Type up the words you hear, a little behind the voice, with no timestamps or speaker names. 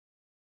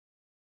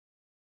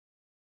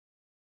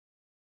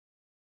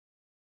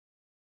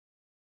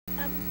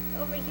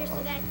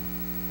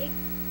here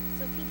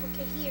so people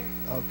can hear.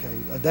 Okay,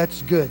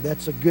 that's good.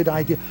 That's a good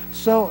idea.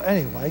 So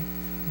anyway,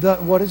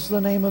 what is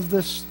the name of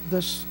this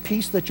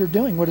piece that you're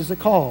doing? What is it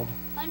called?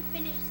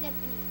 Unfinished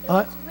Symphony. It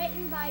was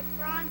written by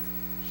Franz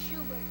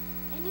Schubert,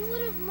 and he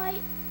would have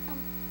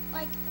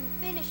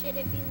finished it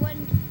if he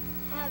wouldn't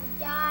have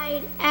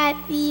died at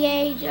the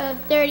age of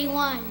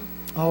 31.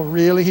 Oh,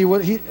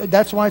 really?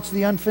 That's why it's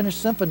the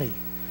Unfinished Symphony.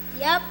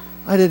 Yep.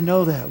 I didn't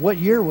know that. What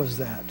year was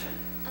that?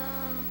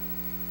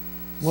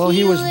 Well,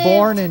 he was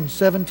born in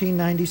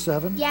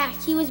 1797. Yeah,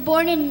 he was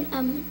born in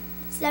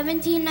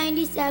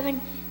 1797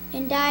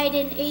 and died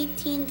in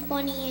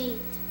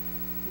 1828.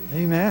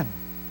 Amen.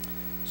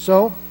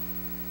 So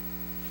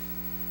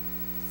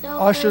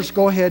ushers,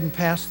 go ahead and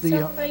pass the...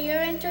 So for your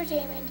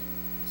entertainment,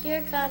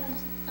 here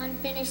comes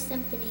Unfinished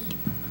Symphony.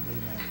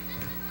 Amen.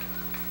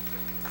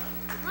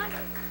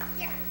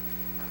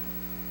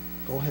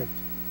 Go ahead.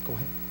 Go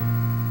ahead.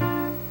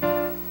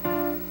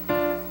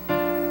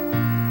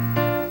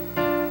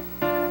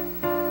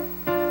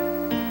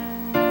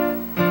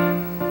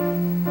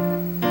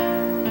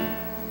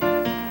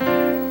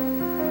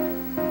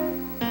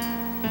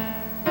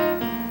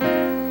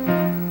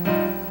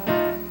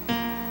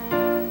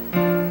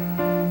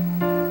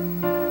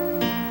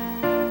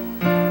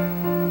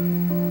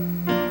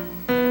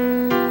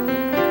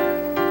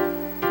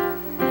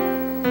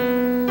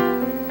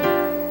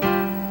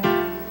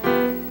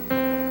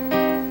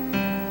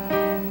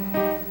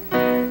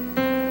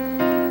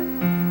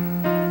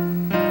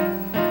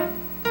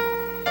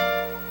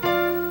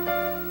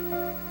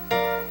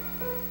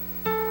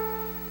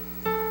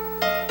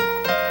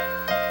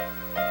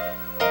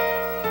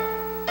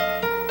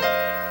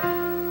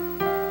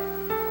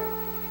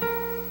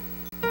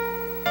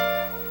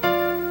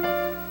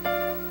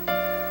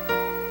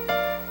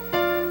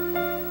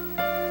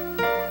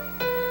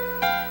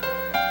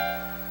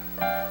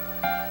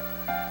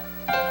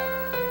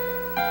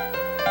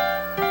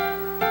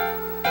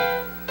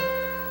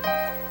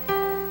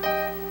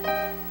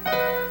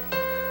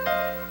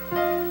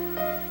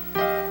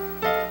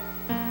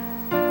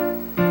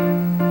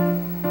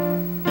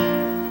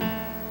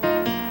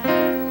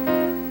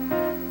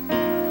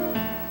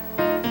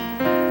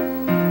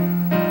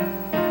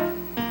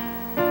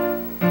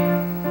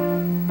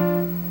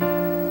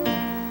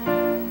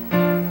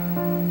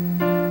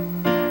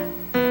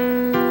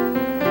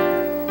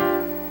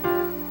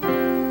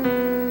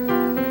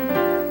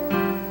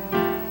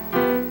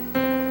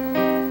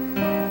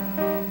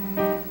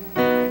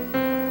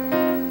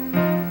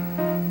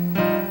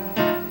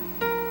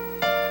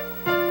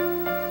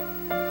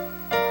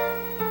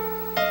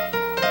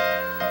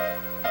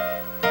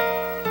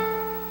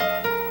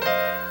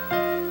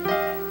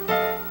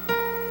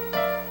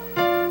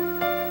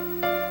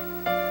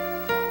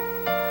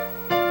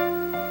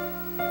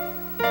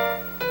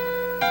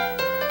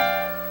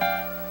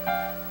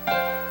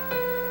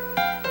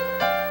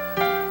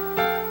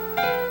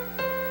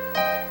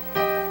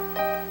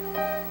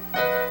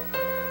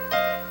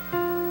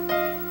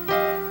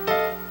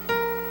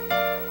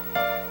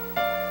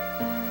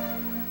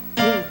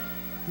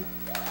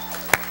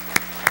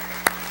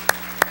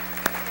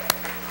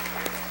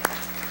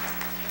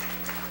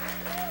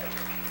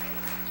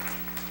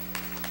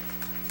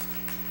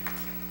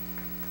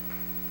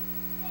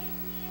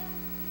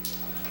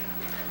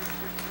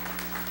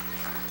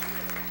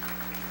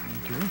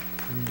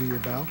 Can you do your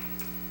bow?